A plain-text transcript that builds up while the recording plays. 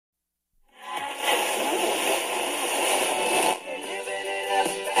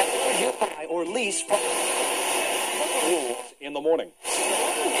release from in the morning.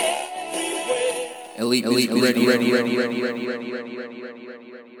 Elite ready.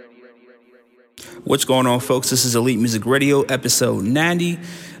 What's going on, folks? This is Elite Music Radio, episode 90.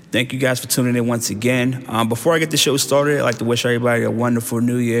 Thank you guys for tuning in once again. Before I get the show started, I'd like to wish everybody a wonderful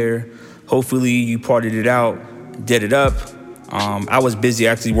new year. Hopefully you partied it out, did it up. I was busy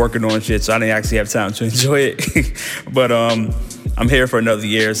actually working on shit, so I didn't actually have time to enjoy it. But I'm here for another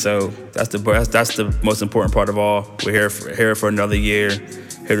year, so that's the most important part of all. We're here for another year,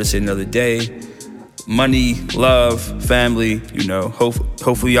 here to see another day. Money, love, family,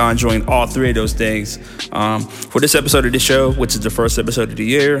 hopefully y'all enjoying all three of those things. For this episode of the show, which is the first episode of the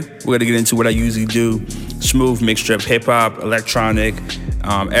year, we're going to get into what I usually do: smooth mixture, hip-hop, electronic,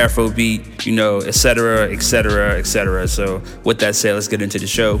 Afrobeat, etc. So with that said, let's get into the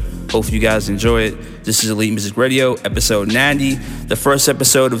show. Hopefully you guys enjoy it. This is Elite Music Radio, episode 90, the first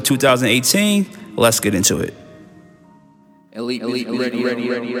episode of 2018. Let's get into it. Elite ready.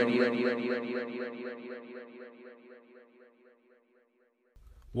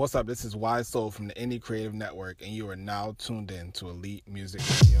 What's up? This is Wise Soul from the Indie Creative Network, and you are now tuned in to Elite Music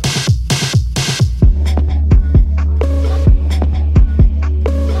Radio.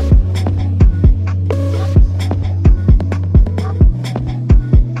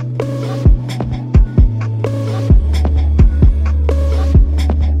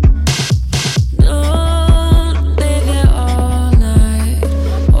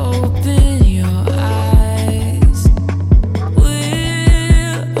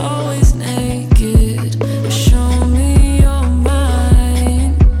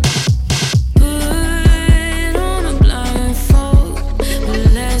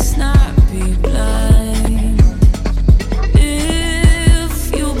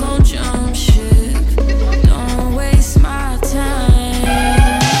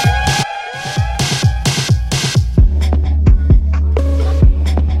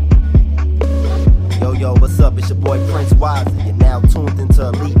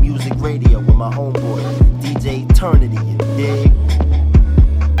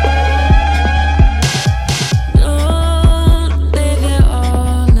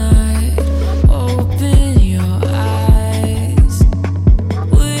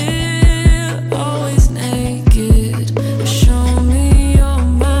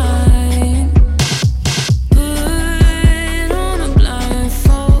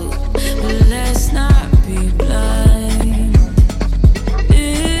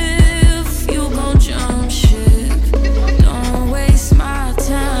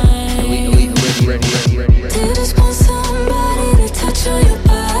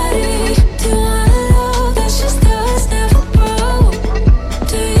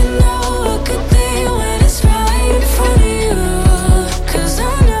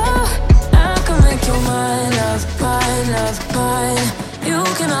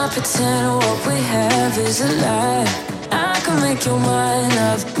 I can make you my love.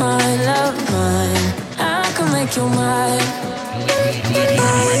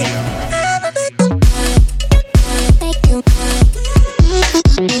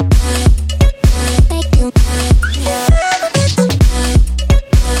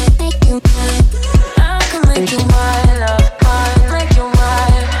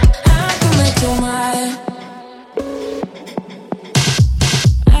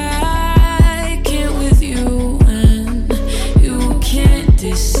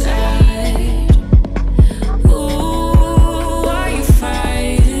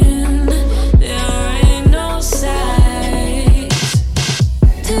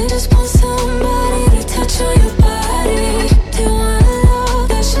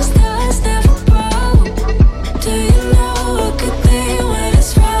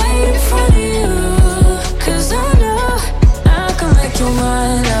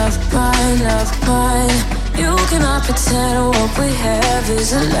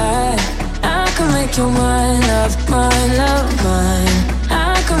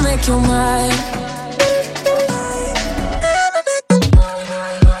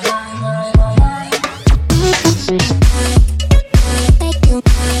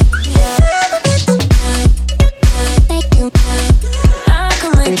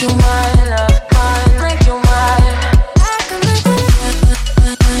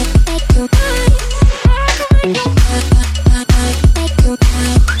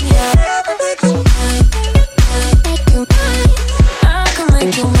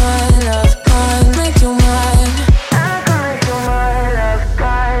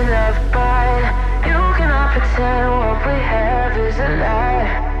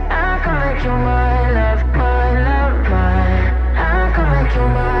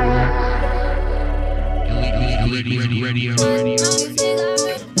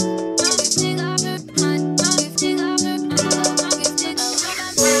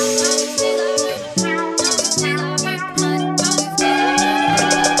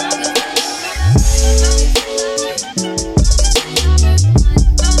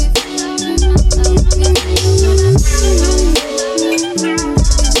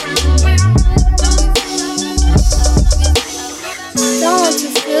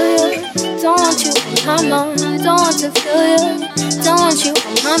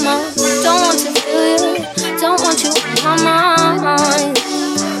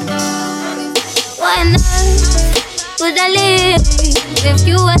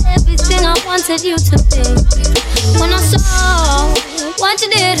 You to be. When I saw what you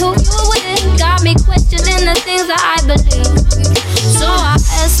did, who you were with, got me questioning the things that I believe. So I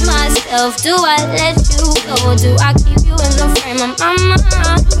asked myself, do I let you go? Do I keep you in the frame of my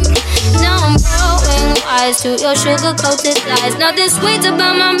mind? Now I'm growing wise to your sugar-coated lies. Nothing sweet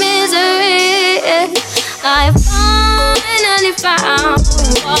about my misery. I finally found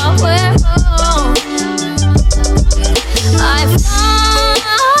what we're on. I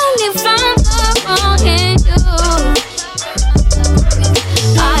finally found in you.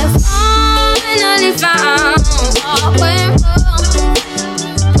 I finally found what went wrong.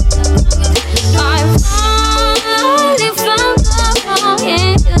 I finally found the wrong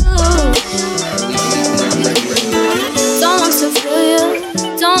in you. Don't want to feel you.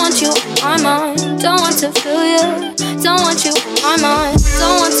 Don't want you on my mind. Don't want to feel you. Don't want you on my mind.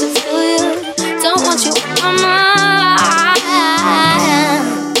 Don't want to feel you. Don't want you on my mind.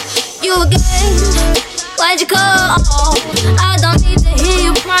 You again, why'd you call? I don't need to hear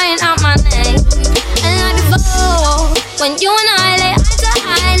you crying out my name. And like before, when you and I lay eye to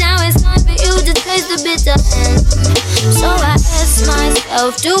eye, now it's time for you to taste the bitter end. So I ask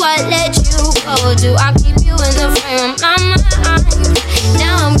myself, do I let you go? Do I keep you in the frame of my mind?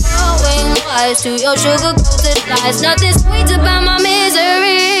 Now I'm growing wise to your sugar-coated lies. Nothing sweet about my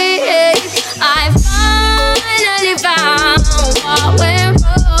misery. I finally found what went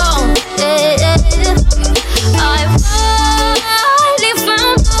wrong. I finally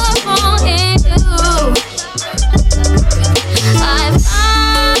found the wrong in you. I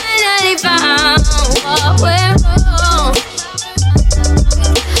finally found what went wrong.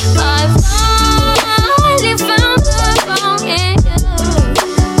 I finally found the wrong in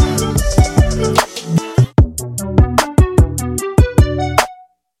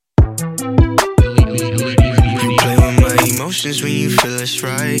You play with my emotions when you feel it's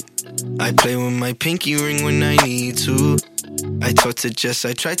right. I play with my pinky ring when I need to. I talk to Jess,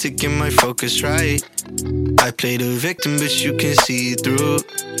 I try to get my focus right. I play the victim, but you can see through.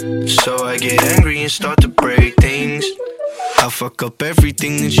 So I get angry and start to break things. I'll fuck up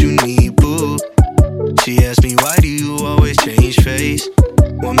everything that you need, boo. She asked me, why do you always change face?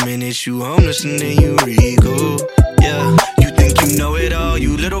 1 minute you homeless and then you regal. Yeah, you think you know it all,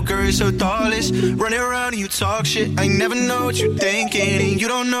 you little girl so thoughtless. Running around and you talk shit, I never know what you're thinking. And you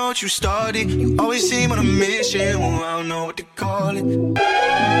don't know what you started, you always seem on a mission. Well, I don't know what to call it.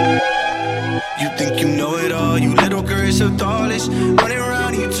 You think you know it all, you little girl so thoughtless. Running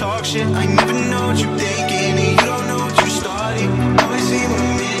around and you talk shit, I never know what you're thinking. And you don't know what you started, you always seem on a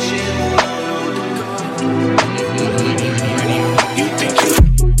mission. Well, I don't know what to call it.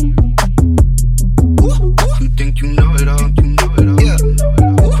 You think you know it all, you know it all. Yeah.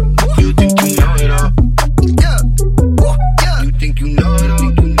 You think you know it all. Yeah. Yeah. You think you know it all,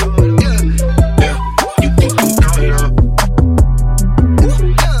 you know it all. Yeah. Yeah. You think you know it all.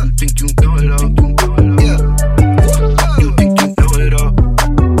 Yeah. You think you know it all, you know it all. Yeah. You think you know it all.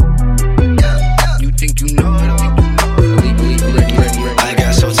 Yeah. You think you know it all. I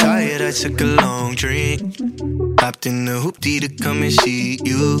got so tired, I took a long drink. Hopped in the hoopty to come and see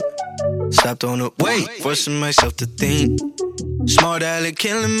you. Stopped on the way, forcing myself to think. Smart aleck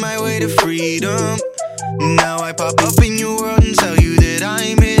killing my way to freedom. Now I pop up in your world and tell you that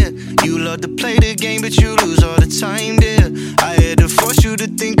I'm here. You love to play the game, but you lose all the time, dear. I had to force you to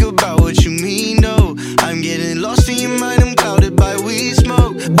think about what you mean, no. I'm getting lost in your mind, I'm clouded by weed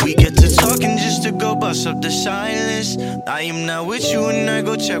smoke. We get to talking just to go bust up the silence. I am not with you and I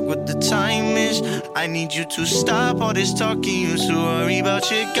go check what the time is. I need you to stop all this talking, you to worry about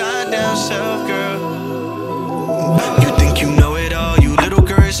your goddamn self, girl. You think you know it all, you little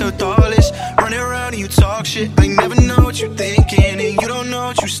girl so thoughtless. Running around and you talk shit, I never know what you're thinking. And you don't know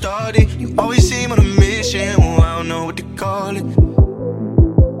what you started, you always seem on a mission. Well, I don't know what to call it.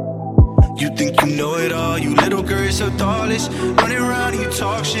 You think you know it all, you little girl so thoughtless. Running around and you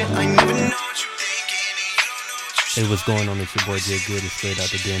talk shit, I never know what you're thinking. And you don't know what you Hey, what's going on? It's your boy Jay Good. It's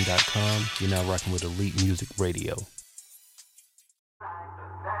StraightOutTheDen.com. You're now rocking with Elite Music Radio.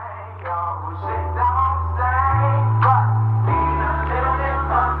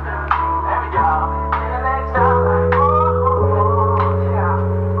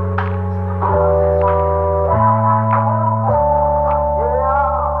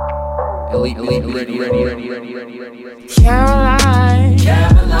 Elite ready.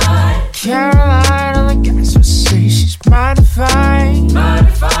 Caroline, all the guys will say she's modified.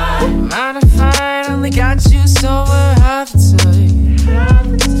 Only got you, so we're half tight.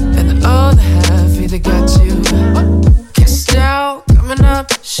 And the other half either got you kissed out, coming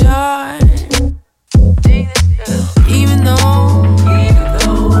up short. Even though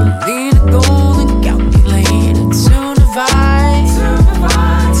need a golden calculator to divide.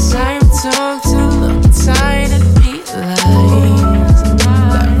 Time talk to look tight and be lies.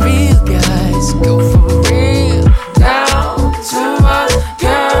 Like real guys go for real. Down to my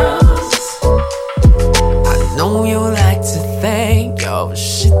girls. I know you like to think your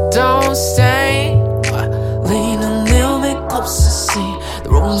shit don't stink. Lean a little bit closer, see the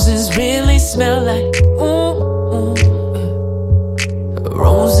roses really smell like ooh.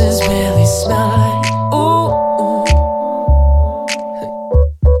 Roses really smell like ooh.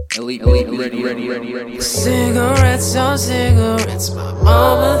 Elite ready. Cigarettes on cigarettes, my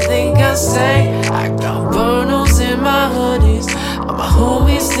mama think I say I got burnos in my hoodies. All my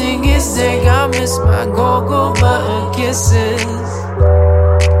homies think it's sick. I miss my go-go button kisses.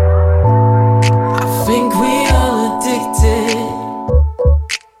 I think we all addicted.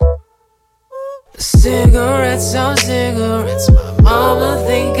 Cigarettes on cigarettes, my mama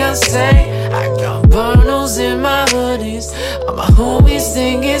think I say I got burnos in my hoodies. All my homies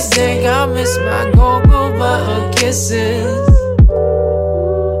think it's sick. I miss my go-go button kisses.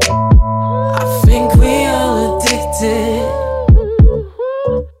 I think we all addicted.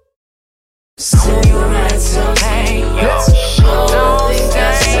 Cigarettes on cigarettes, mama think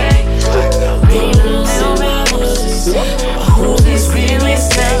I say I got burnos in my hoodies. All my homies really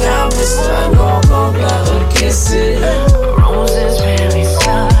sick. I miss my go-go button kisses. Roses really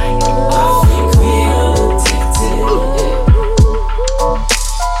smell like I think we all addicted.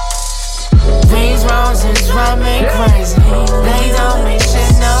 These roses drive me crazy. They don't mean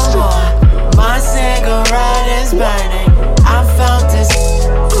shit no more. My cigarette is burning.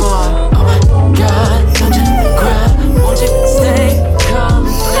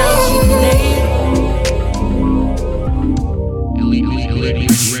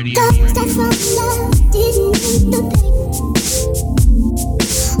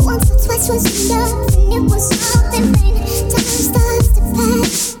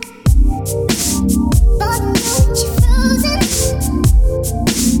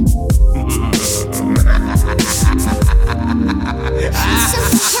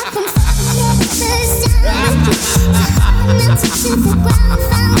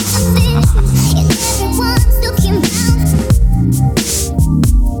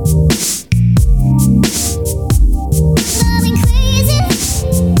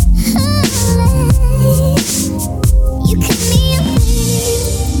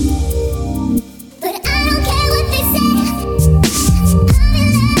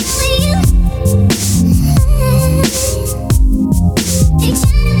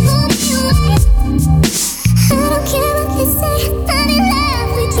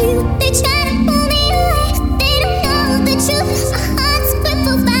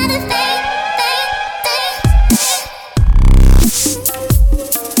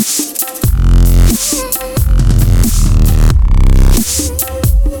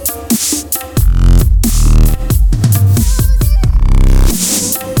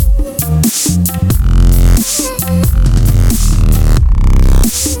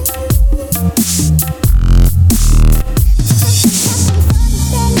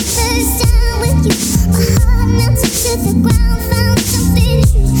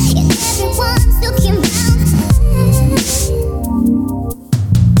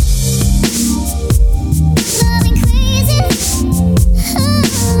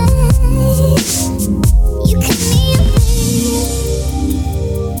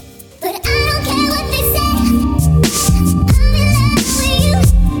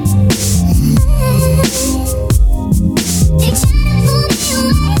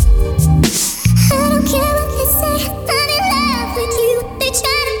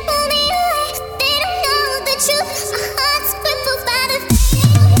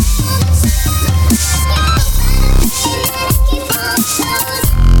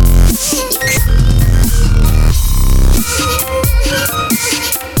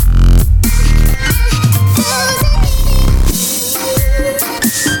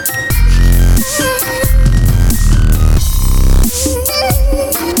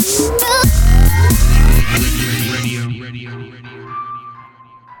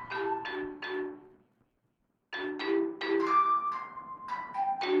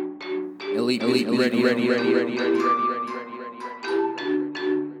 Elite Radio.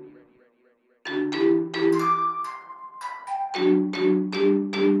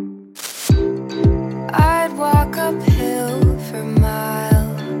 I'd walk uphill for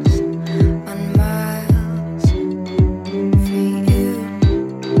miles on miles for you.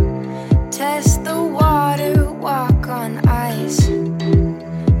 Test the water, walk on ice.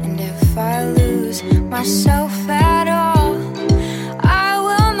 And if I lose myself at all, I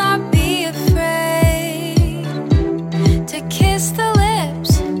will not be afraid to kiss the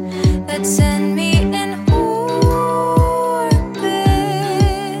lips that send me in orbit.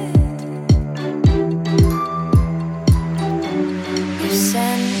 You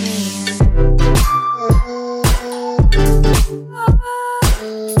send me.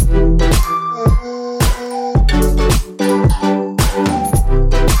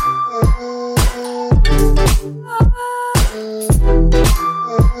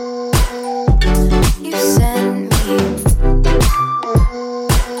 You send me.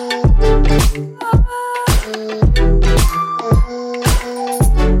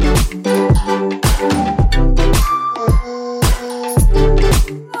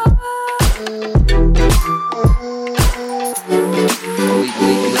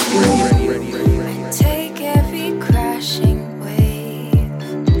 I take every crashing wave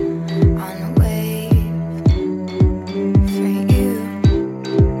on wave for you.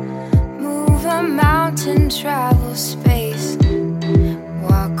 Move a mountain, travel space,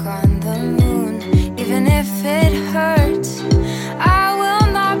 walk on the moon, even if it hurts. I will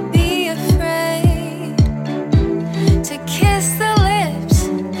not be afraid to kiss the lips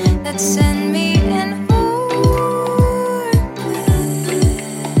that send me in orbit.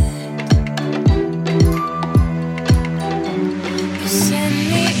 You send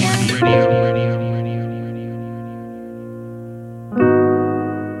me in.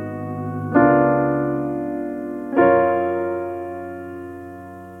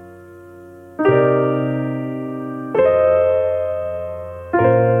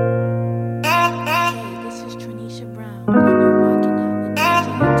 Hey, this is Tranisha Brown, and you're rocking out with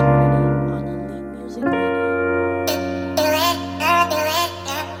DJ Eternity on Elite Music Radio.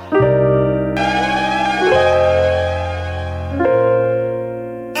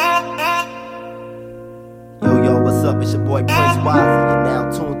 Yo, what's up? It's your boy Prince Wise. You're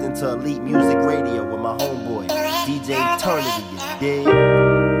now tuned into Elite Music Radio with my homeboy, DJ Eternity. You dig?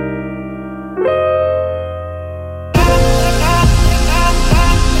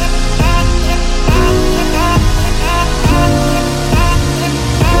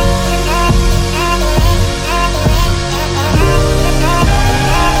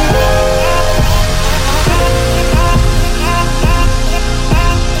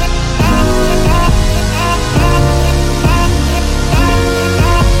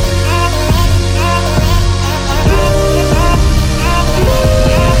 You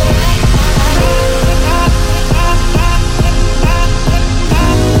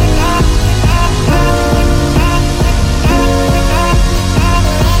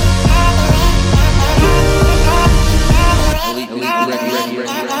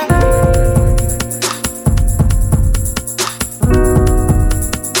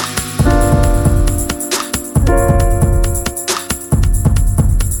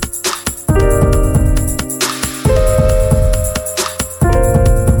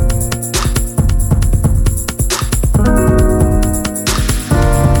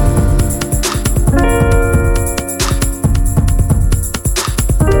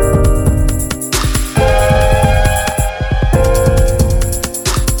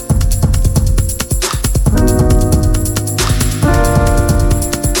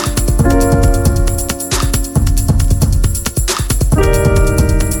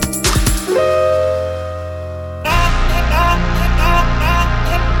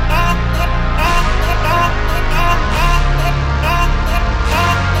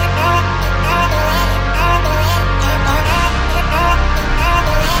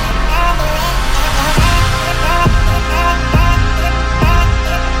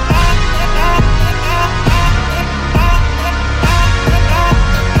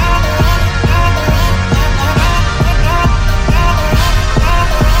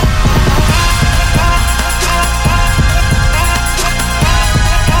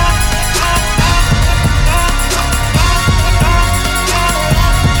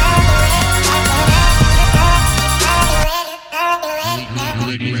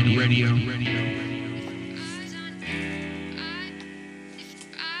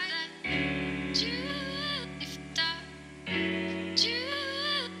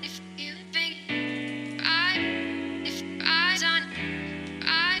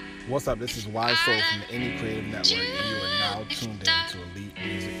What's up? This is Wise Soul from the Indie Creative Network, and you are now tuned in to Elite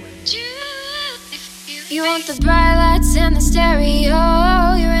Music Radio. You want the bright lights and the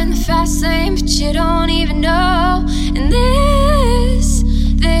stereo. You're in the fast lane, but you don't even know. And this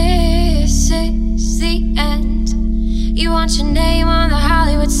is the end. You want your name on the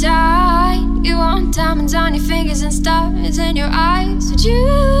Hollywood sign. You want diamonds on your fingers and stars in your eyes. Would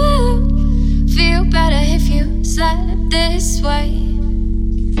you feel better if you slept this way?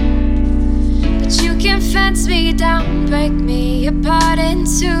 But you can fence me down, break me apart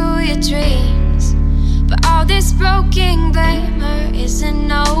into your dreams. But all this broken glamour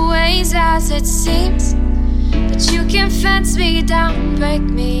isn't always as it seems. But you can fence me down, break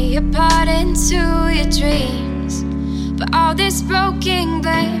me apart into your dreams. But all this broken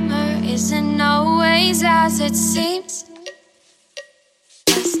glamour isn't always as it seems.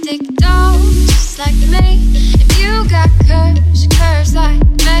 Plastic dolls just like me. If you got curves like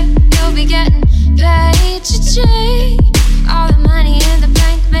me, you'll be getting paid cha-ching. All the money in the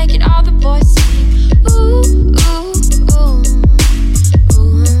bank, make it all the boys sing. Ooh, ooh, ooh, ooh,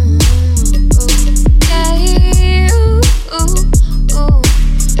 ooh, yeah, ooh, ooh,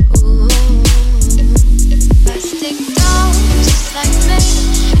 ooh. Plastic dolls just like me.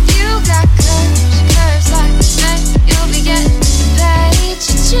 If you got curves like me, you'll be getting paid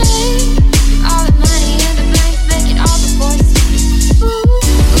cha-ching. All the money in the bank, make it all the boys sing. Ooh,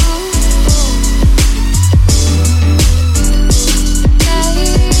 ooh, ooh.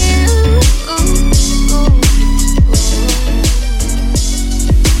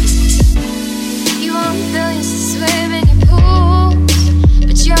 You want billions to swim in your pool,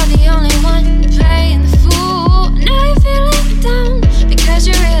 but you're the only one playing the fool. Now you're feeling down because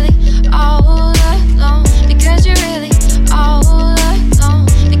you're really all alone. Because you're really all alone.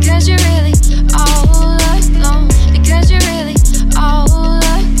 Because you're really all alone. Because you're really all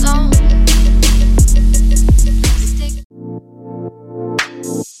alone.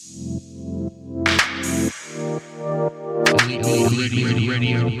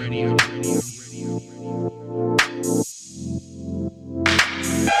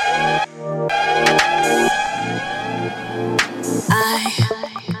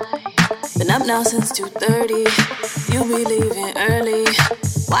 I've been up now since 2:30. You be leaving early.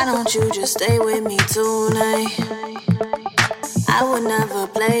 Why don't you just stay with me tonight? I would never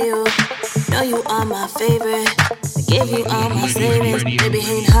play you. Know you are my favorite. I give you all my savings. Baby,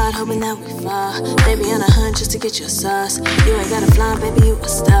 ain't hard, hoping that we fall. Baby, on a hunt just to get your sauce. You ain't got a fly, baby, you a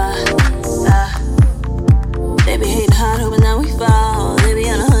star. Baby, ain't hard, hoping that we fall. Baby,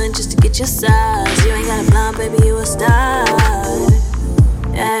 on a hunt just to get your sauce. You ain't got a fly, baby, you a star.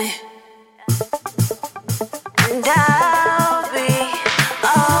 Yeah. And I'll be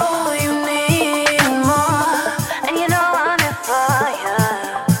all you need and more. And you know I'm here for you.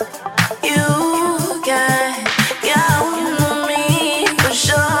 You got on me for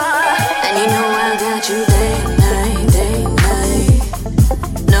sure. And you know I got you day and night, day and night.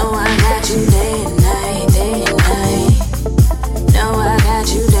 No, I got you day and night, day and night. No, I got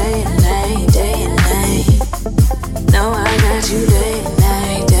you day and night, day and night. No, I got you day and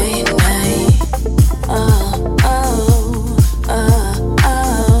night, day and night. Oh, oh, oh,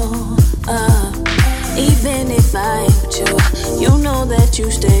 oh, oh. Even if I hate you, you know that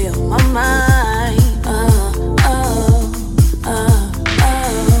you stay on my mind. Oh, oh, oh,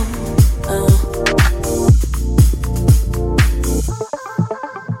 oh, oh.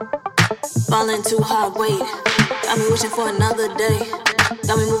 Falling too hard, wait. Got me wishing for another day.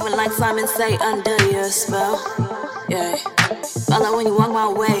 Got me moving like Simon Say under your spell. Yeah. Follow when you walk my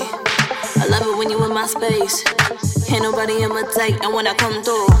way. I love it when you in my space. Can't nobody imitate. And when I come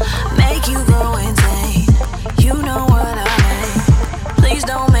through, make you go insane. You know what I mean. Please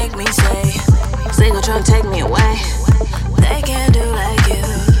don't make me say go try to take me away. They can't do like you.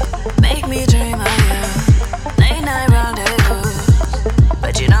 Make me dream of you. Late night rendezvous.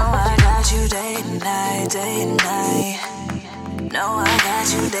 But you know I got you day and night, day and night. No, I got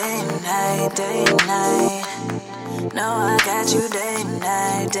you day and night, day and night. No, I got you day and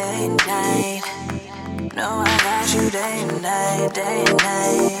night, day and night. No, I got you day and night, day and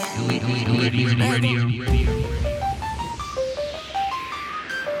night.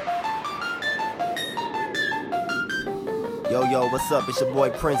 Yo, yo, what's up? It's your boy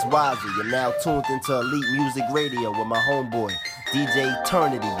Prince Wazzy. You're now tuned into Elite Music Radio with my homeboy, DJ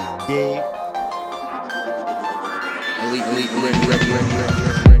Eternity, you dig? Elite.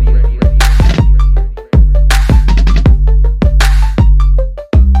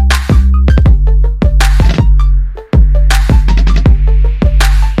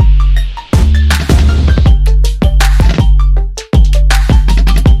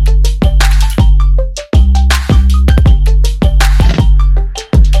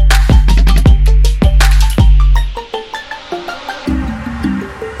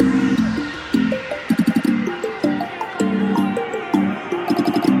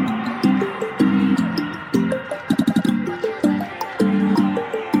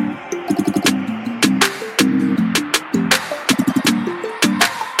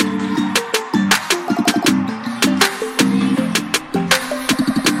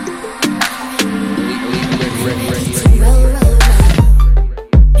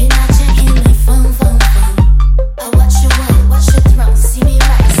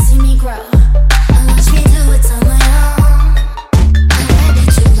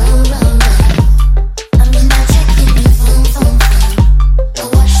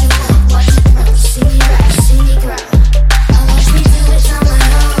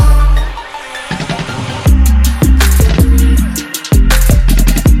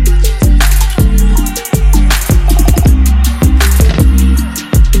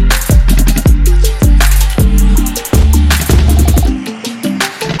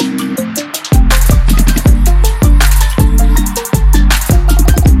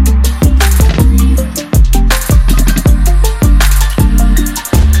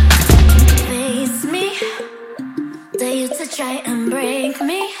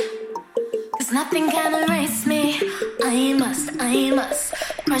 'cause nothing can erase me. I must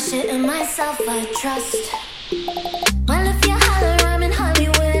crush it in myself, I trust. Well, if you holler, I'm in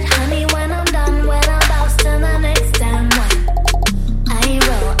Hollywood, honey. When I'm done, well, I'll bounce to the next damn one. I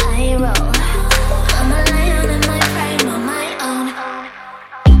roll. I'm a lion in my frame on my own.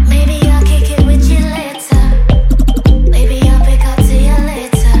 Maybe I'll kick it with you later. Maybe I'll pick up to you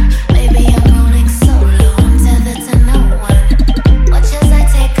later. Maybe I'm rolling solo, I'm tethered to no one. Watch as I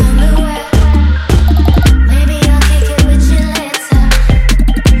take on the world. Maybe I'll kick it with you later.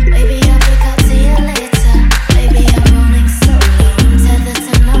 Maybe I'll pick up to you later. Maybe I'm rolling solo, I'm tethered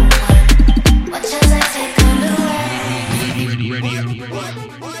to no one. Watch as I take on the world.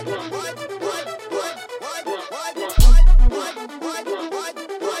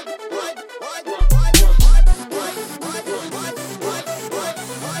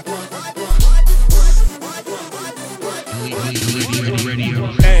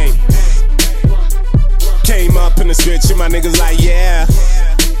 Hey, came up in the switch and my niggas like, yeah.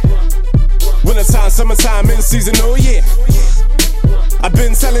 Wintertime, summertime, in season, oh yeah. I've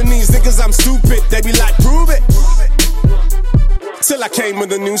been telling these niggas I'm stupid, they be like, prove it. Till I came with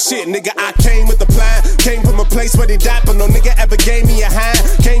the new shit, nigga, I came with the plan. Came from a place where they died, but no nigga ever gave me a hand.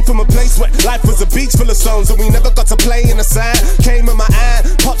 Came from a place where life was a beach full of stones, and we never got to play in the sand. Came in my hand,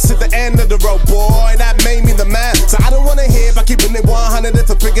 pops at the end of the road, boy, that made me the man. So I don't wanna hear about keeping it 100 if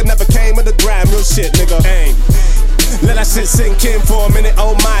a figure never came with a gram. Real shit, nigga. Aim. Let that shit sink in for a minute,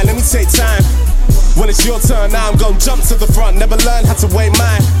 oh my, let me take time. When it's your turn, now I'm gon' jump to the front. Never learned how to weigh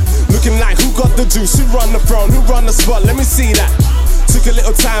mine. Looking like who got the juice, who run the throne, who run the spot, let me see that. Took a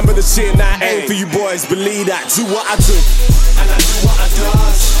little time, but the shit now ain't for you boys, believe that. Do what I do, and I do what I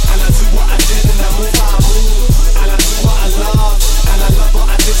does, and I do what I did, and I move how I move, and I do what I love, and I love what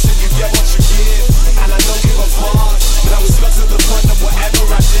I did, so you get what you give, and I don't give a fuck. But I was got to the point of whatever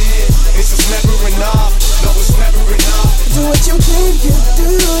I did, it's just never enough. No, it's never enough. Do what you came to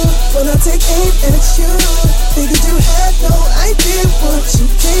do. When I take aim at you, figured you had no idea what you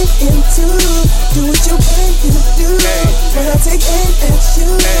came into. Do what you came to do. When I take aim at you,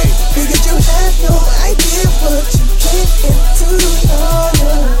 figured you had no idea what you came into. Oh,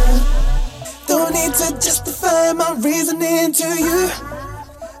 no. Don't need to justify my reasoning to you.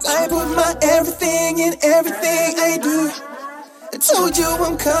 I put my everything in everything I do. I told you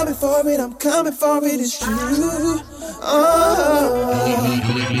I'm coming for it, it's true. Oh.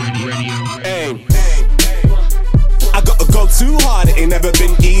 Hey, I gotta go too hard, it ain't never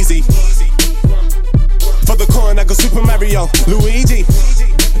been easy. For the coin, I go Super Mario, Luigi.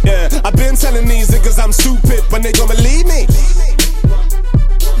 Yeah, I've been telling these niggas I'm stupid when they gon' believe me.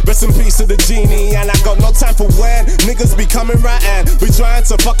 Rest in peace to the genie, and I got no time for when niggas be coming right and be trying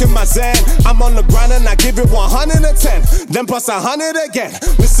to fucking my zen. I'm on the grind and I give it 110, then plus 100 again.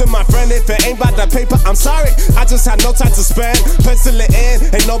 Listen, my friend, if it ain't about the paper, I'm sorry. I just had no time to spend. Pencil it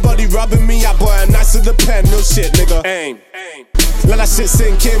in, ain't nobody rubbing me. I boy, I'm nice to the pen, no shit, nigga. Aim. Let that shit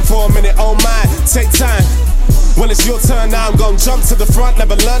sink in for a minute, oh my, take time. When it's your turn, now I'm gon' jump to the front.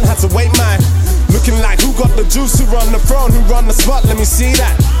 Never learn how to wait mine. Looking like who got the juice, who run the throne, who run the spot, let me see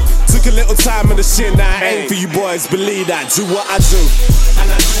that. Took a little time in the shit, now I ain't for you boys, believe that. Do what I do, and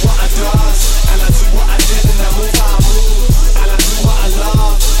I do what I does, and I do what I did, and I move how I move, and I do what I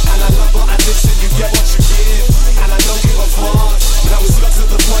love, and I love what I did, so you get what you give, and I don't give a fuck. But I was got to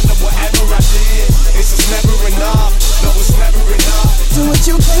the point of whatever I did, it's just never enough. No, it's never enough. Do what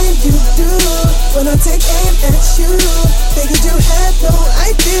you came to do. When I take aim at you, figured you had no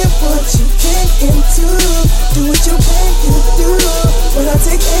idea what you came into. Do what you came to do. When I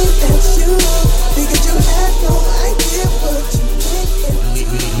take aim at you, figured you had no idea what you came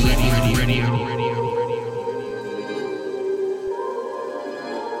into.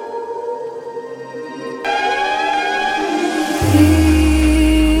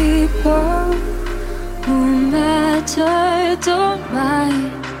 People who matter don't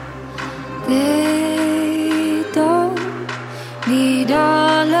mind. They don't need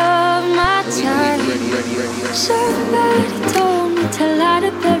all of my time. Somebody told me to light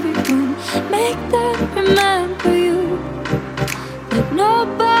up every room, make them remember you. But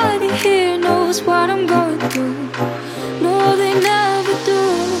nobody here knows what I'm going through. No, they never do.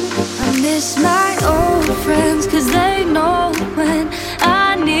 I miss my old friends, 'cause they know when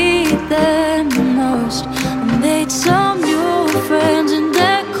I need them the most. I made some new friends and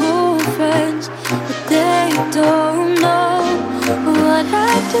they're cool friends, but they don't know what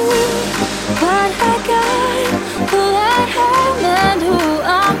I do, what I got, who I am and who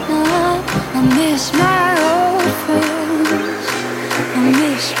I'm not. I miss my old friends, I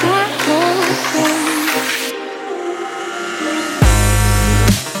miss my old friends.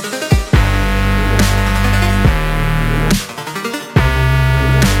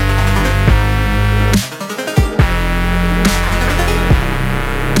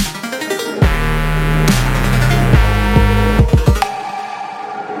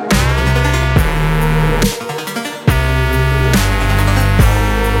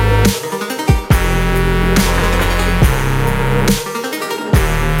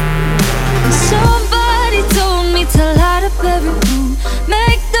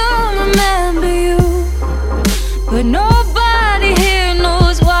 make them remember you. But nobody here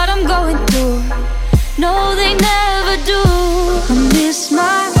knows what I'm going through. No, they never do. I miss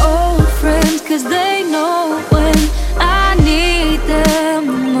my old friends, 'cause they know when I need them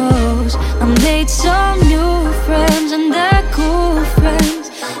the most. I made some new friends and they're cool friends,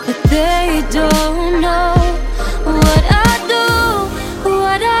 but they don't know what I do,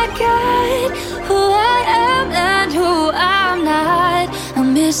 what I got, who I am and who I'm not. I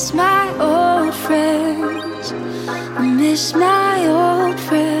miss my old friends, I miss my old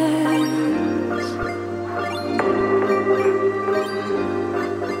friends.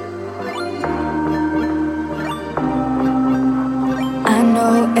 I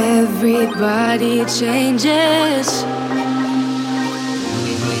know everybody changes.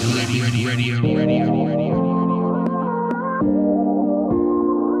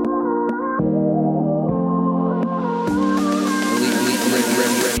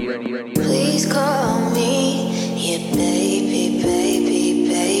 Please call me your baby, baby,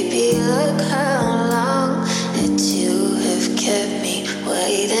 baby. Look how long that you have kept me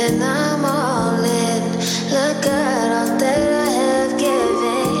waiting. I'm all in. Look at all that I have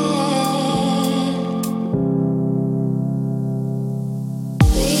given.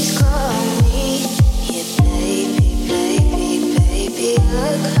 Please call me your baby, baby, baby.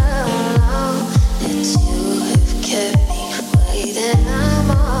 Look how long that you have kept me waiting. I'm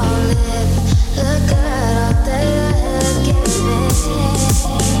all in. Look at all that I have given.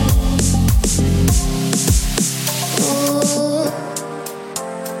 Ooh.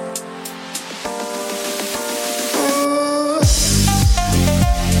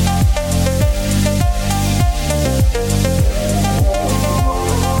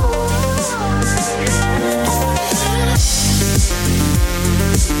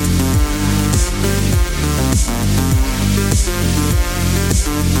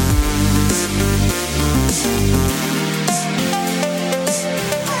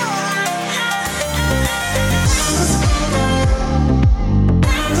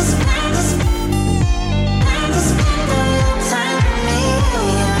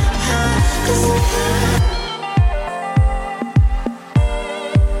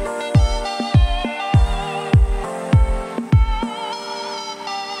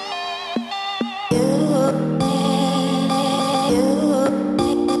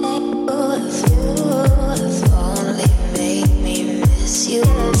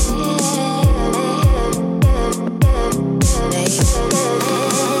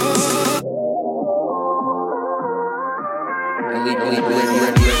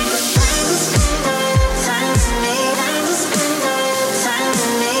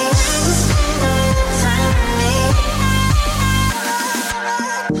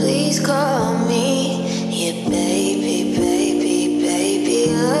 Please call me your baby, baby, baby.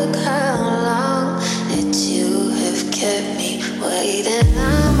 Look how long that you have kept me waiting.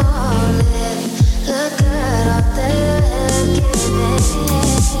 I'm all in. Look at all that I have given.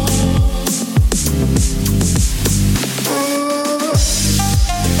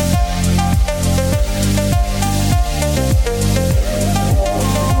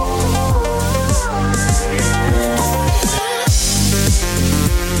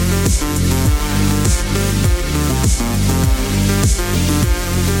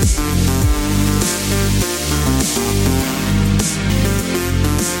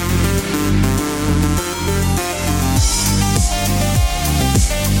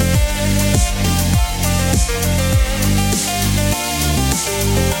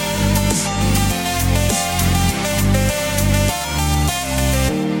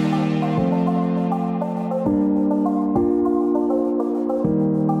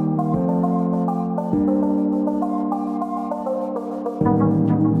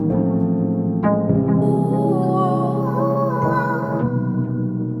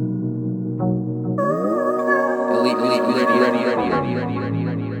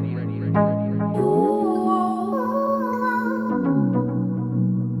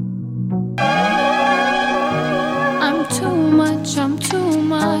 I'm too much, I'm too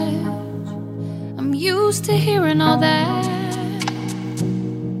much. I'm used to hearing all that.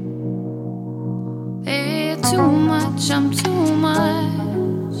 Yeah, too much, I'm too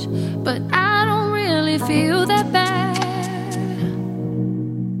much. But I don't really feel that bad.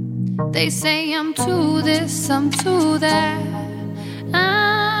 They say I'm too this, I'm too that.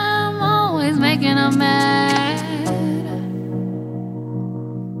 I'm always making them mad.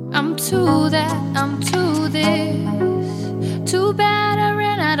 I'm too that, I'm too this. Too bad I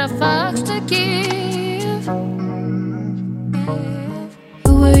ran out of fucks to give.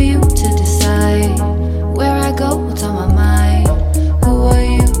 Who are you to decide where I go, what's on my mind?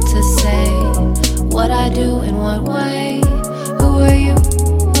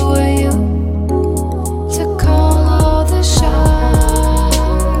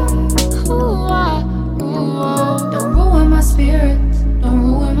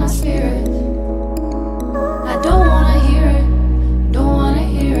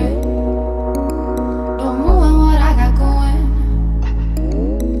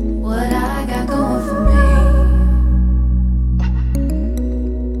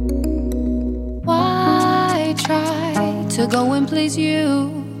 to go and please you.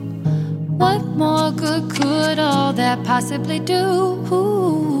 What more good could all that possibly do?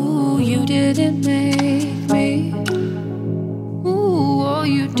 You didn't make me. Oh,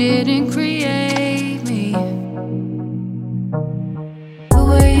 you didn't create me. Who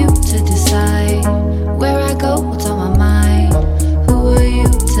are you to decide where I go, what's on my mind? Who are you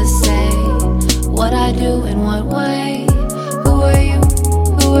to say what I do in what way? Who are you?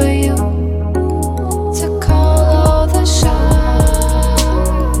 Who are you to call all the shots?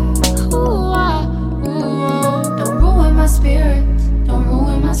 Don't ruin my spirit. Don't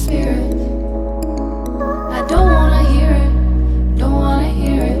ruin my spirit. I don't wanna hear it. Don't wanna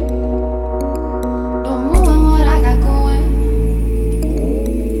hear it. Don't ruin what I got going.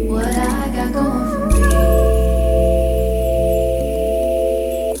 What I got going for me.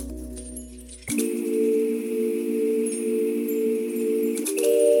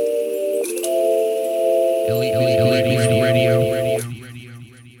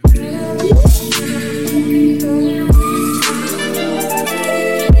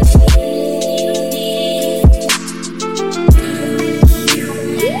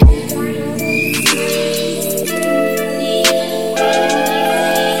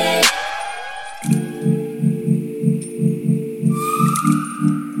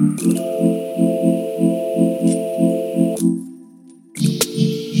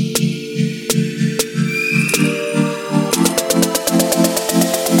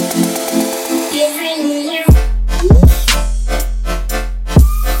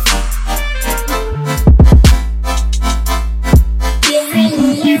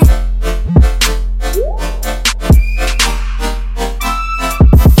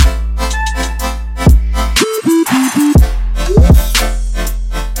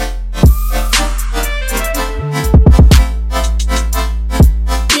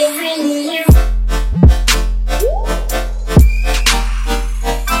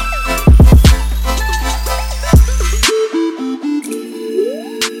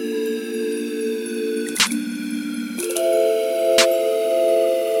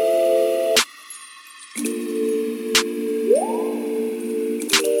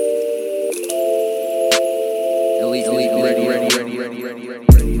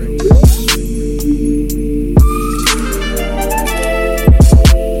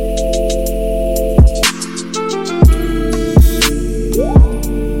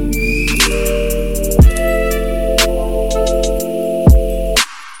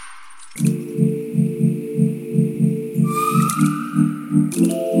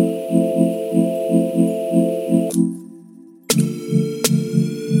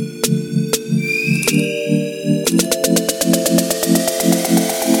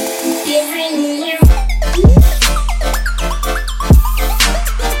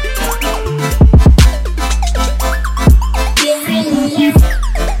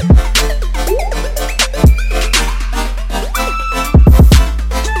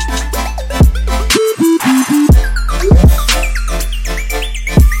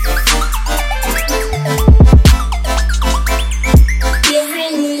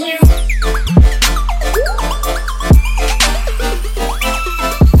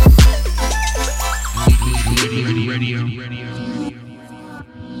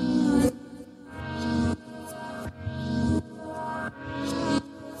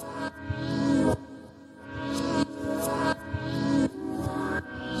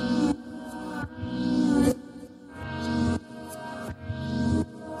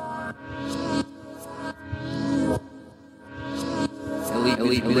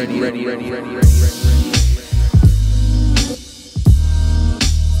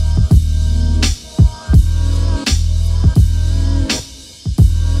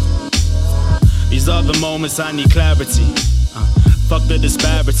 These are the moments I need clarity. Fuck the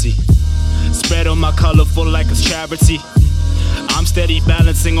disparity. Spread on my colorful like it's charity. I'm steady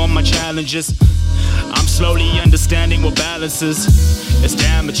balancing on my challenges. I'm slowly understanding what balance is. It's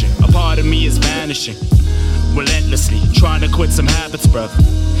damaging, a part of me is vanishing. Relentlessly trying to quit some habits, bruv.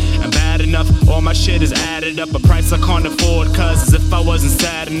 And bad enough, all my shit is added up. A price I can't afford, cause as if I wasn't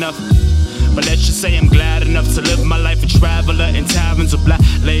sad enough. But let's just say I'm glad enough to live my life a traveler in taverns with black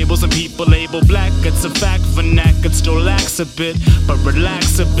labels and people label black. It's a fact, vernac, it still lacks a bit, but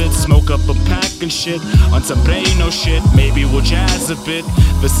relax a bit, smoke up a pack and shit. On some no shit, maybe we'll jazz a bit.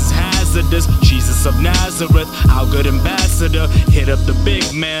 This is hazardous, Jesus of Nazareth, our good ambassador. Hit up the big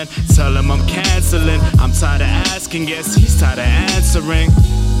man, tell him I'm canceling. I'm tired of asking, yes, he's tired of answering.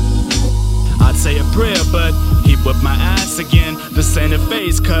 I'd say a prayer, but he whipped my ass again. This ain't a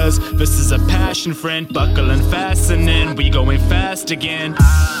phase, cause this is a passion, friend. Buckle and fasten in, we going fast again.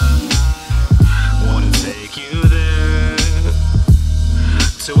 I wanna take you there.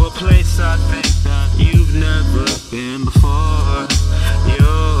 to a place I think that you've never been before.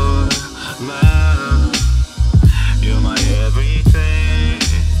 You're my everything.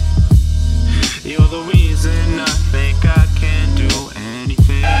 You're the reason I think I can do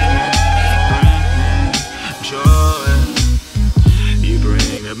anything. Joy, you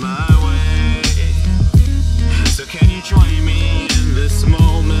bring it my way. So can you join me in this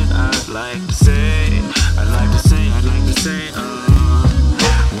moment? I'd like to say,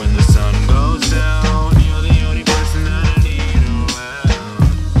 when the sun goes down, you're the only person that I need around.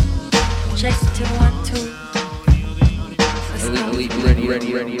 Check 2 1 2.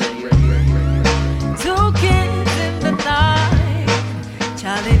 Ready. Two kids in the night,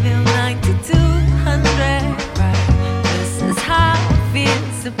 Charlieville 9200. Right, this is how it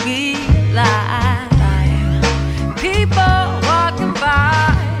feels to be alive. People walking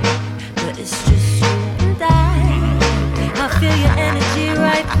by, but it's just you and I. I feel your energy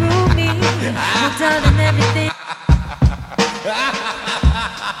right through me. I'm telling everything.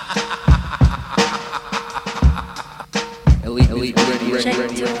 Elite, ready. Check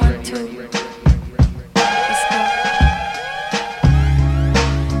 2 1 2. Let's go.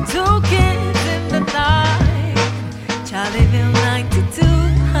 Two kids in the night, Charlieville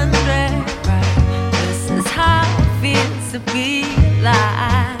 9200. Right, this is how it feels to be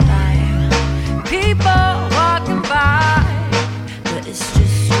alive. People walking by, but it's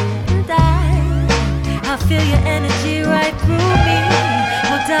just you and I feel your energy right through me.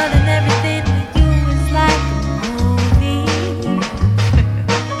 Oh, darling, everything we do is like a movie.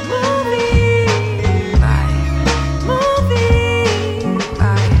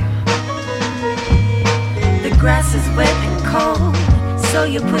 The grass is wet and cold, so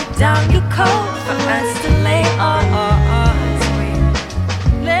you put down your coat for us to lay on.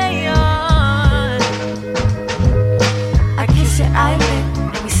 Lay on. I kiss your eyelid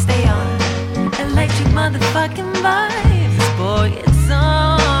and we stay on. Electric motherfucking vibes, boy, it's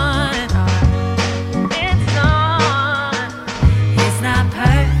on. It's on. It's not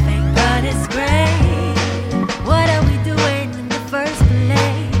perfect, but it's great. What are we doing in the first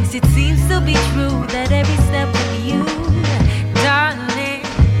place? It seems to be true that every step with you, darling,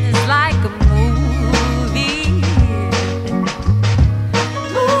 is like a movie.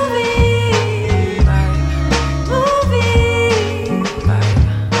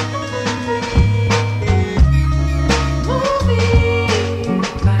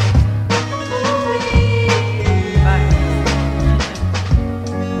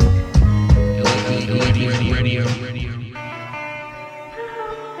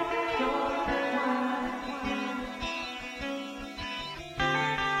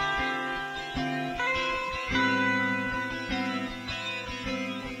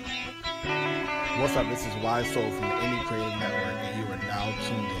 What's up? This is Wise Soul from the Indie Creative Network, and you are now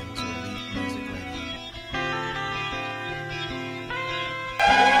tuned in to Elite Music Radio.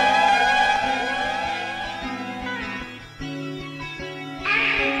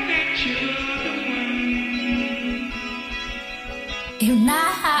 You now,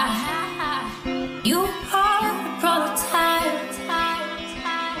 you are a prototype,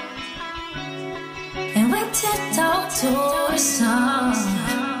 and we tiptoe to the sun,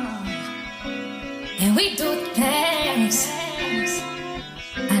 and we do things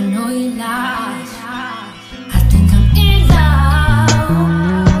I know you like. I think I'm in love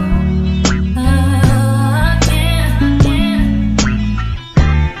again.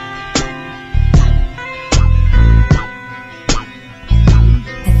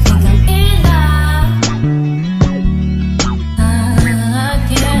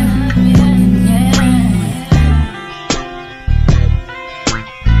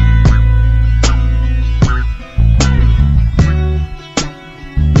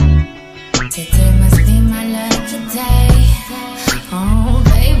 Today must be my lucky day. Oh,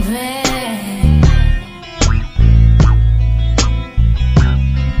 baby.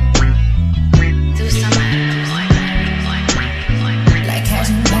 Do something like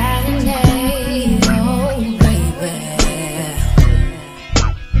catching matinee. Oh, baby.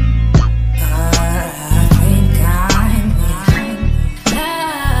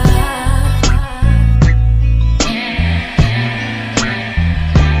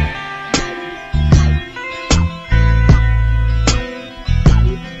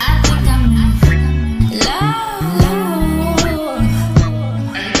 I think I'm in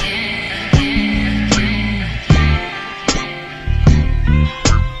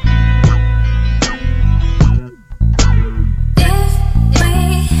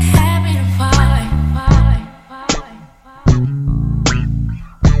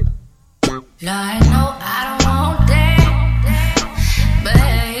Lord, no, I don't want that, but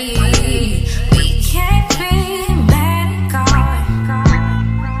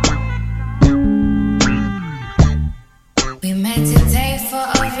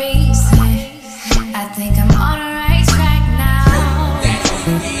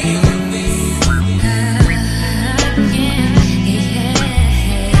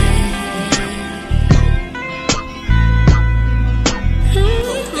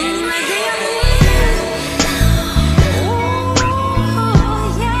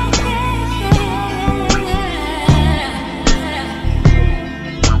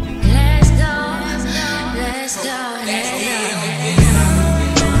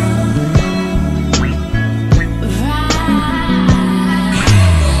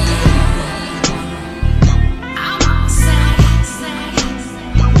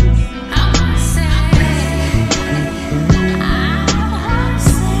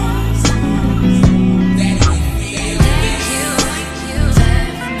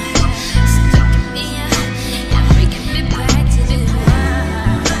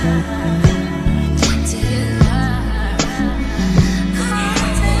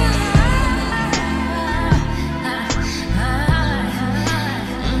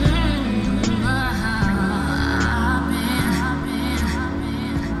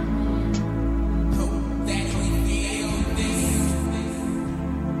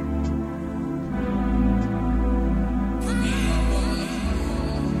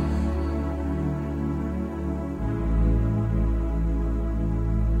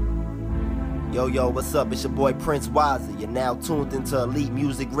Yo, what's up? It's your boy Prince Wazza. You're now tuned into Elite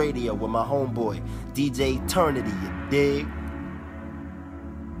Music Radio with my homeboy, DJ Eternity, you dig?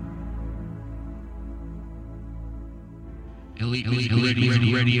 Elite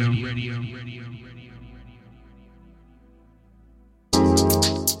Radio.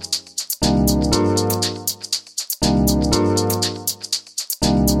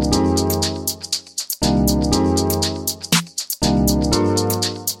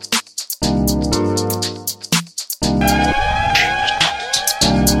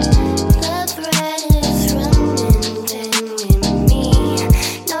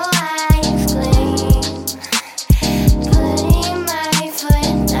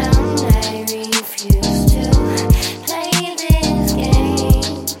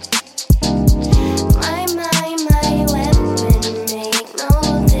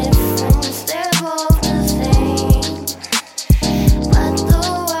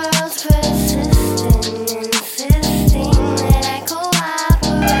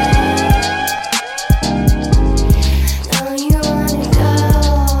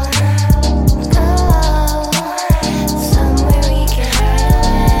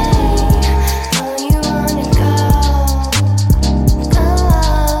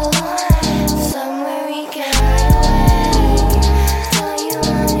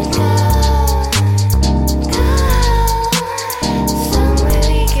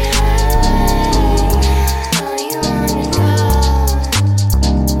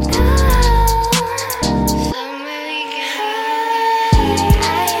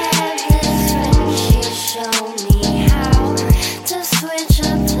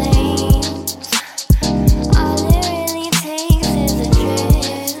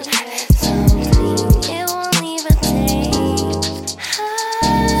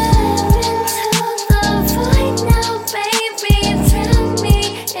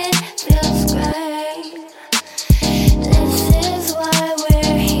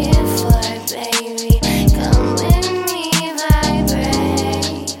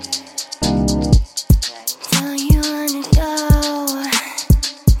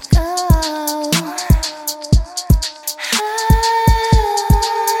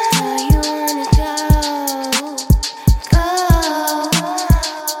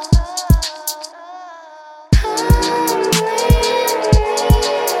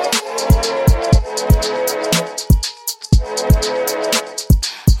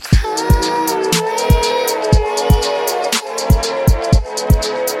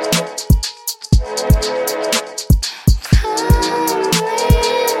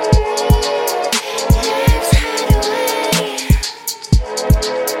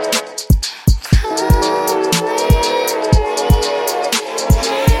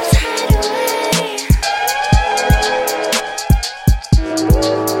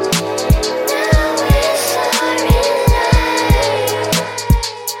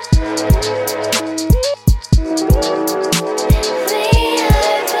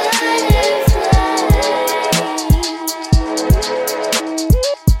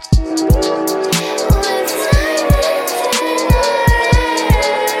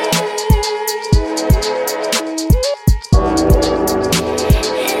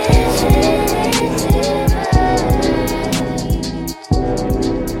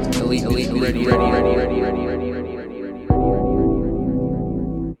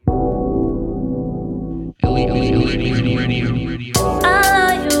 I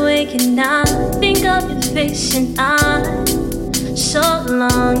lie awake and I think of your face, and I'm so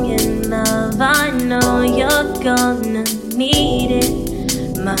long in love. I know you're gonna need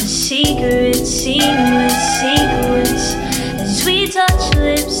it. My secret, seamless as we touch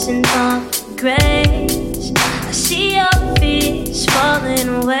lips and off grace. I see your fears falling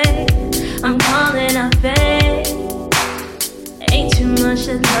away. I'm calling out, babe. Ain't too much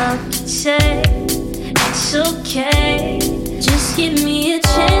that love can say. It's okay. Just give me a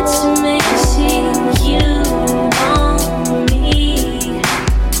chance to make you see you want me.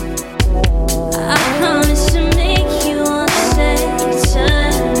 I promise to make you want to stay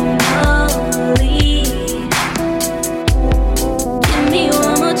eternally. Give me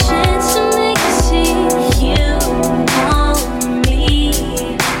one more chance to make you see you want me.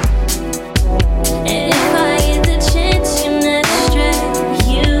 And if I get the chance, you never stray.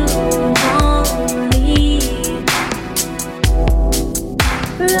 You won't leave.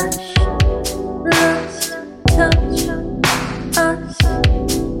 Rush, lust,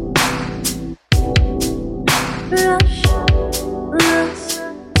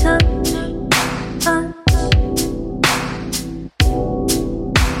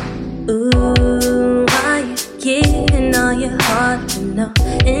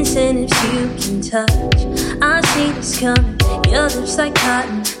 touch. I see this coming, your lips like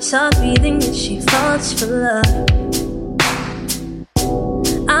cotton, soft breathing as she falls for love.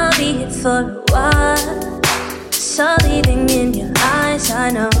 I'll be here for a while, saw leaving in your eyes,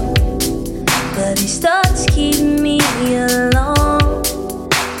 I know. But these thoughts keep me alone,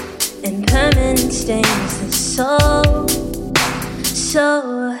 and permanent stains the soul.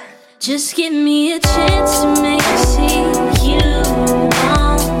 So just give me a chance to make you see you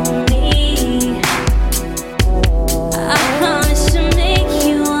want me. I promise to make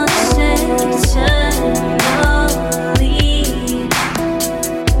you understand eternally.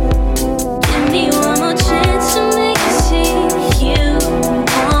 Give me one more chance to make you see you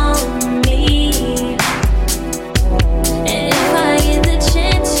want me. And if I get the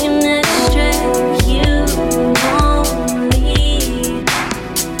chance, you never stray. You want me.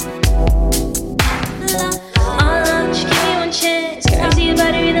 All up, just give me one chance. Crazy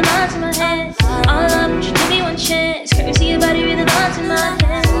about it, read the lines in my head. All up, just give me one chance. Crazy about it, read the lines in my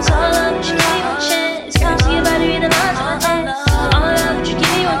hands. All up, just give me one chance. Crazy about it, read the lines in my head. All up, just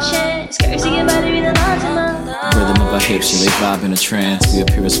give me one chance. Crazy about it, read the lines in my head. Rhythm of our hips, she lay vibe in a trance. We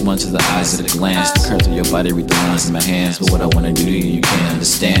appear as one to the eyes at a glance. The curves of your body read the lines in my hands. But what I wanna do to you, you can't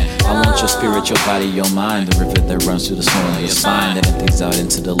understand. I want your spirit, your body, your mind. The river that runs through the small of your spine. That empties out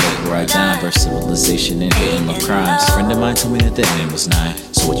into the lake where I dine. Verse civilization and hating of crimes. A friend of mine told me that the end was nigh.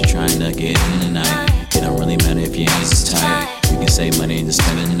 So what you trying to get in tonight? It don't really matter if your hands is tight. You can save money and just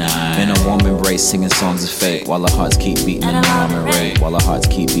spend the night. In a warm embrace, singing songs of fate. While our hearts keep beating in the warm array. While our hearts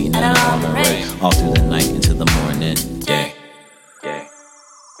keep beating in the warm array. All through the night into the morning day.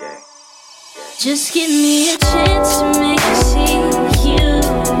 Just give me a chance to make you see you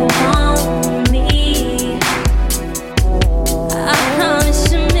want me. I promise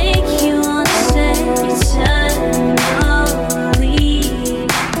to make you understand eternally.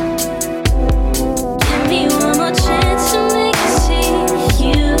 Give me one more chance to make you see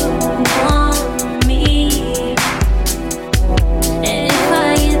you want me. And if I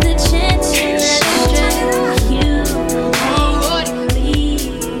get the chance to let you stray, you want me.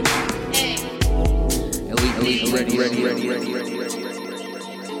 Elite Radio.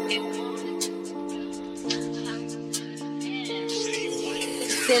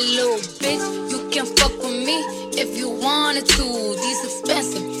 That little bitch, you can fuck with me if you wanted to. These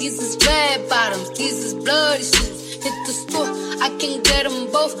expensive, these is red bottoms, these is bloody shoes. Hit the store, I can get them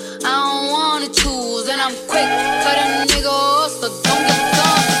both, I don't wanna choose. And I'm quick, cut a nigga off, so don't get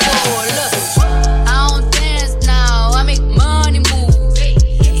comfortable. Look, I don't dance now, I make money move.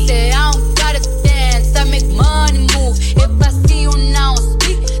 Say I don't gotta dance, I make money move. If I see you now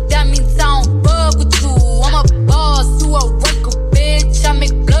speak, that means I don't fuck with you. I'm a boss, you a worker, bitch, I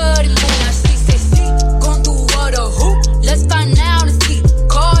make bloody move. Now she say she gon' do what a who? Let's find out and see.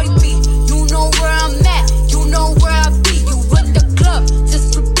 Cardi B, you know where I'm at, you know where I be. You in the club,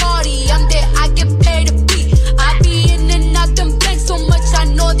 just for party, I'm there, I get paid to be. I be in and out them banks so much, I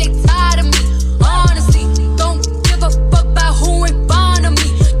know they tired of me. Honestly, don't give a fuck about who ain't fond of me.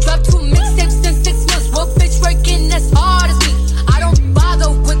 Drop 2 mixtapes in 6 months, what bitch working as hard as me? I don't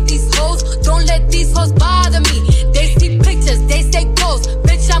bother with these hoes, don't let these hoes bother me. They see pictures, they say goals,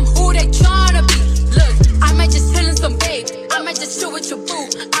 bitch I'm who they tryna be. Look, I might just chill in some babe, I might just chill with your boo,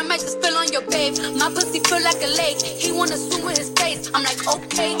 I might just spill on your babe. My pussy feel like a lake, he wanna swim with his face. I'm like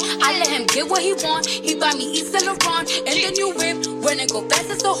okay, I let him get what he want. He buy me East Saint Laurent and the new whip. When it go fast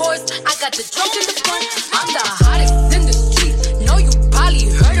as a horse, I got the trunk in the front. I'm the hottest in the street, know you probably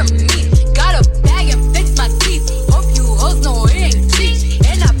heard of me. Got a bag and fix my teeth, hope you hoes know it ain't cheap.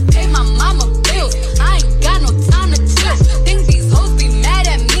 And I pay my mama bills, I ain't got no time to chill. Think these hoes be mad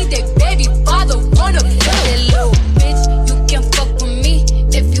at me, they baby father wanna kill. That little bitch, you can fuck with me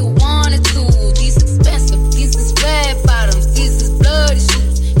if you wanted to. These expensive, these is red bottoms, these is bloody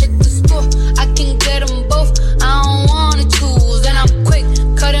shoes. Hit the store, I can get them both, I don't wanna choose. And I'm quick,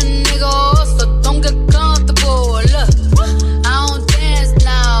 cut a nigga off, so don't get comfortable. Look, I don't dance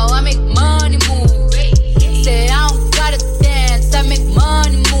now, I make money move. Say I don't gotta dance, I make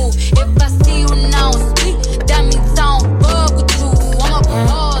money move. If I see you now speak, that means I don't fuck with you. I'm a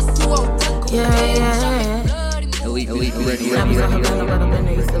boss, you a worker. Elite Radio.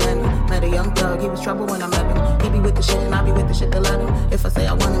 Met a young thug, he was trouble when I met him. He be with the shit and I be with the shit to let him. If I say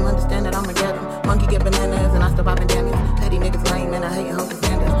I want him, understand that I'ma get him. Monkey get bananas and I still poppin' damage. Petty niggas lame and I hate hope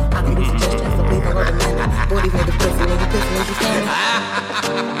standards. I don't do suggestions, so please don't go demand it. Boy, these niggas pussy, nigga pissing, is you standing?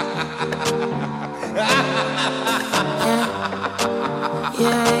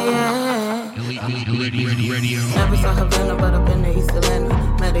 Yeah. Elite Radio. Never saw Havana, but I've been to East Atlanta.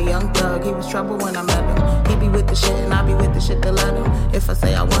 Met Met a young thug, he was trouble when I met him. He be with the shit and I be with the shit to let him. If I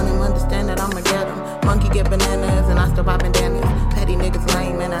say I want him, understand that I'ma get him. Monkey get bananas and I still poppin' bandanas. Petty niggas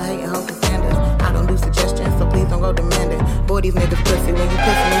lame and I hate and hope standards. I don't do suggestions, so please don't go demand it. Boy, these niggas pussy when you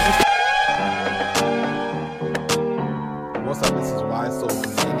piss me. What's up? This is Wise Soul from the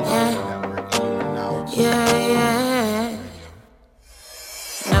Indie Creative Network, and you are now tuned Yeah.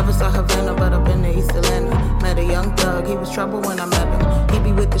 Never saw Havana, but I've been to East Atlanta. Met a young thug, he was trouble when I met him. He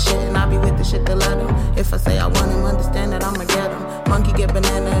be with the shit and I be with the shit to let him. If I say I want him, understand that I'ma get him. Monkey get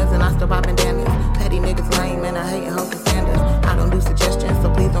bananas and I still poppin' bandanas. Petty niggas lame and I hate and hope standards. I don't do suggestions, so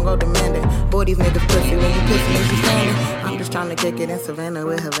please don't go demand it. Boy, these niggas pussy when you piss me, you standing. I'm just tryna kick it in Savannah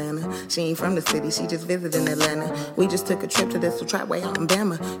with Havana. She ain't from the city, she just visited Atlanta. We just took a trip to this trap way out in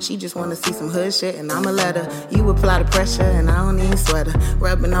Bama. She just wanna see some hood shit and I'ma let her. You apply the pressure and I don't even sweat her.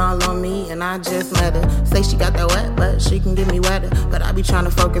 Rubbing all on me and I just met her. Say she got that wet, but she can get me wetter. But I be trying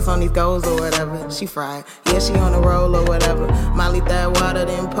to focus on these goals or whatever. She fried, yeah, she on the roll or whatever. Molly that water,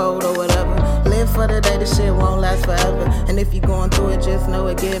 then pulled or whatever. Live for the day, the shit won't last forever. And if you going through it, just know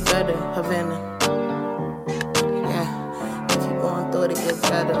it get better. Havana. Yeah, if you going through it, it gets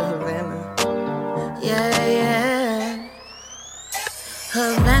better. Havana. Yeah, yeah.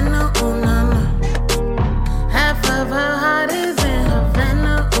 Havana, ooh, na, na. Half of her heart is in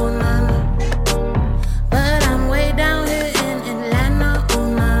Havana, ooh, na, na. But I'm way down here in Atlanta,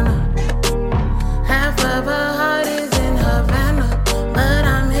 ooh, na, na. Half of her heart is in Havana, but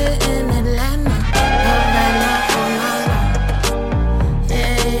I'm here in Atlanta. Havana, ooh, na, na.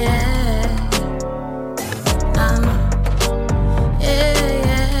 Yeah, yeah. Na, na. Yeah,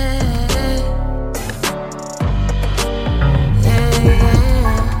 yeah. Yeah, yeah.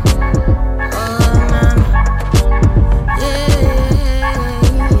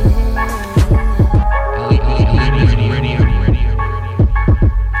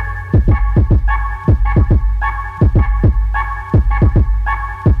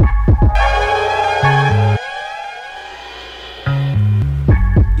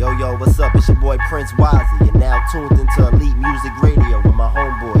 Yo, what's up? It's your boy Prince Wazzy. You're now tuned into Elite Music Radio with my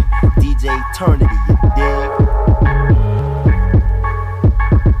homeboy, DJ Eternity, you dig?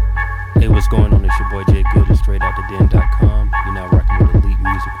 Hey, what's going on? It's your boy Jay Good of StraightOutTheDen.com. You're now rocking with Elite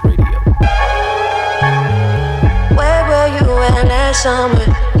Music Radio. Where were you when last summer?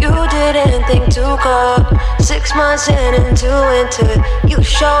 You didn't think to call. 6 months into winter, you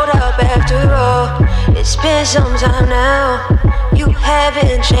showed up after all. It's been some time now, you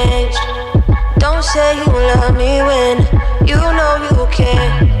haven't changed. Don't say you love me when you know you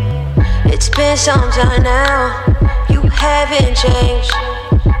can't. It's been some time now, you haven't changed.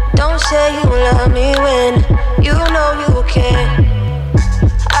 Don't say you love me when you know you can't.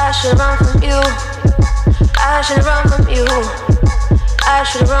 I should run from you, I should run from you, I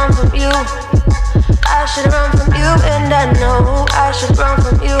should run from you, I should run from you, and I know I should run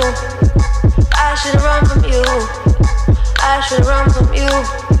from you, I should run from you, I should run from you,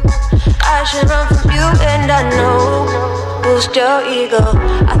 I should run from you, and I know. Boost your ego,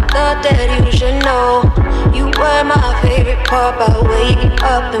 I thought that you should know. You were my favorite part by waking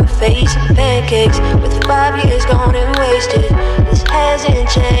up and facing pancakes. With 5 years gone and wasted, this hasn't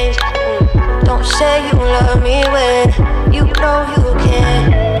changed. Don't say you love me when you know you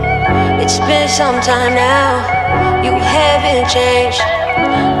can. It's been some time now, you haven't changed.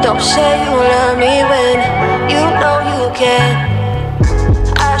 Don't say you love me when you know you can.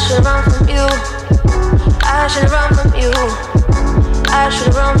 I should run from you, I should run from you, I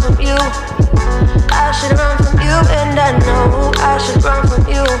should run from you, I should run from you, and I know I should run from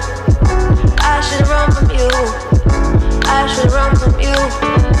you, I should run from you, I should run from you,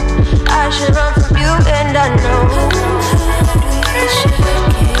 I should run from you, and I know.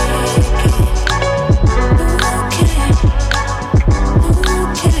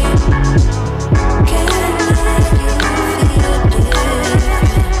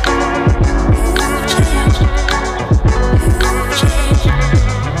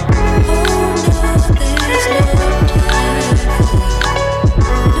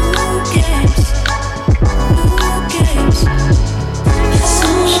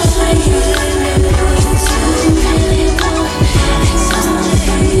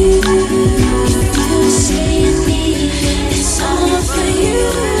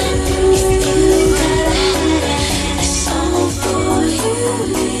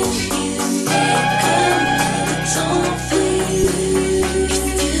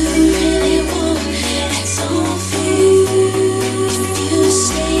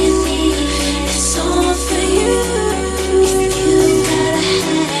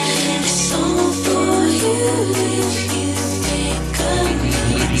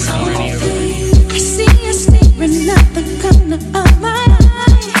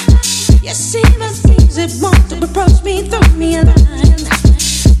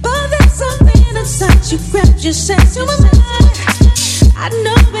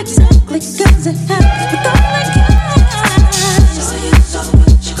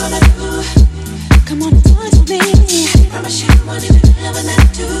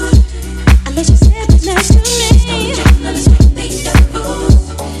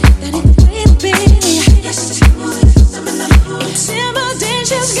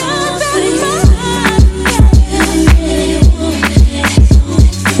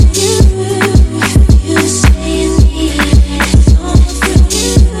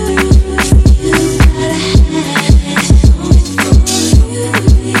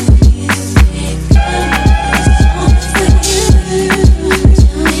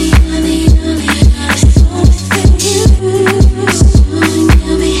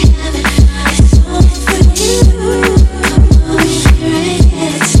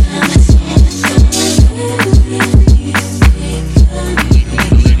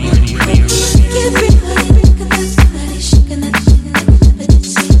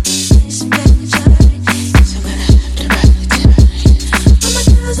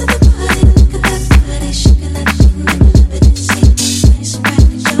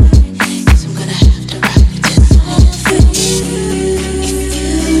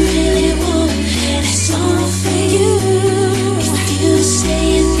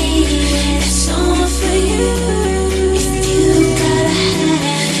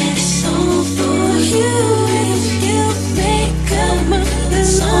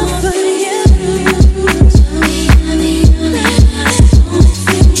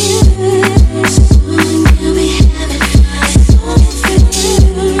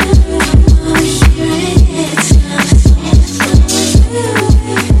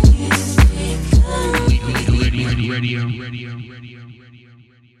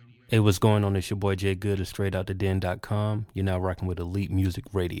 what's going on? It's your boy Jay Good of StraightOutTheDen.com. You're now rocking with Elite Music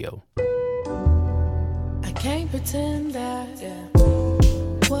Radio. I can't pretend that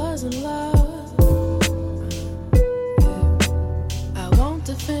wasn't love. I won't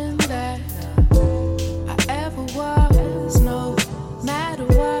defend that I ever was, no matter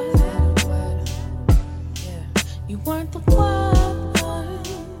what. You weren't the one.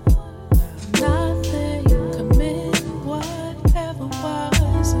 Nothing committed, whatever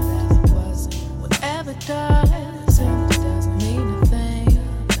was, whatever doesn't mean a thing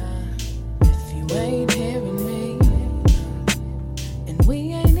if you ain't hearing me. And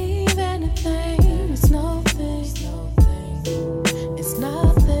we ain't even a thing. It's nothing. It's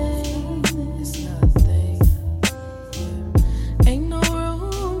nothing. It's nothing. Ain't no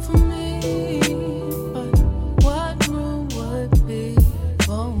room for me, but what room would be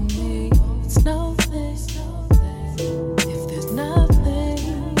for me? It's nothing. If there's nothing,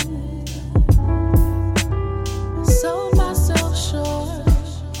 I sold myself short,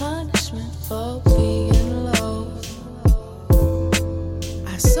 punishment for being low.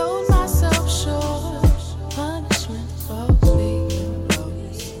 I sold myself short, punishment for being low.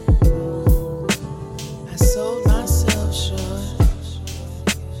 I sold myself short.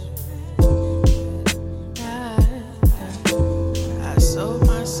 I sold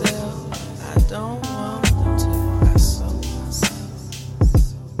myself. I don't want to. I sold myself.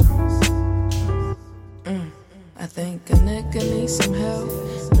 I think a nigga needs some help.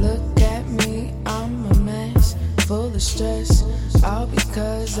 Look at me, I'm a mess, full of stress. All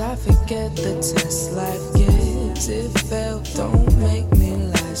because I forget the test life gives. It felt, don't make me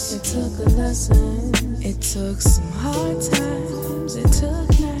less. It took a lesson. It took some hard times. It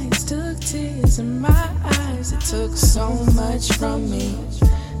took nights, took tears in my eyes. It took so much from me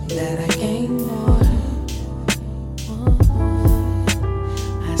that I gained more.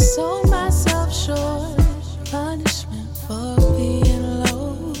 I sold myself short, punishment for being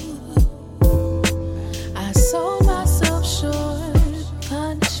low. I sold myself short,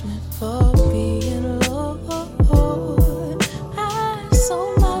 punishment for being low. I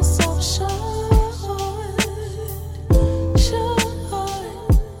sold myself short.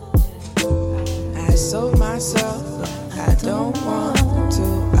 I sold myself, but I don't want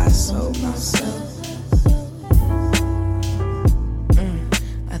to. I sold myself.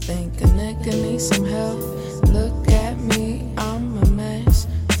 I think a nigga needs some help. Look at me, I'm a mess,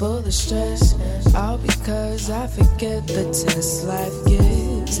 full of stress. All because I forget the test life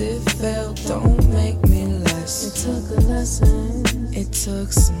gives. It felt, don't make me less. It took a lesson. It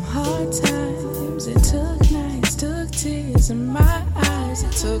took some hard times. It took nights, took tears in my eyes.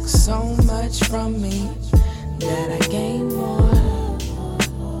 It took so much from me that I gained more.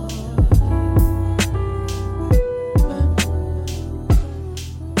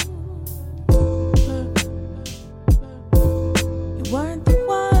 You weren't the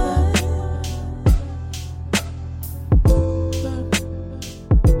one.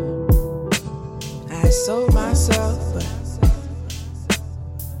 I sold myself, but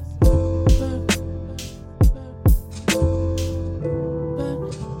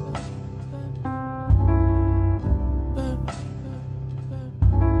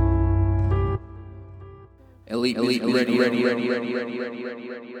Elite Radio.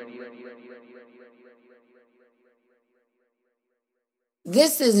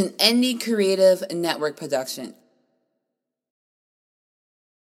 This is an Indie Creative Network production.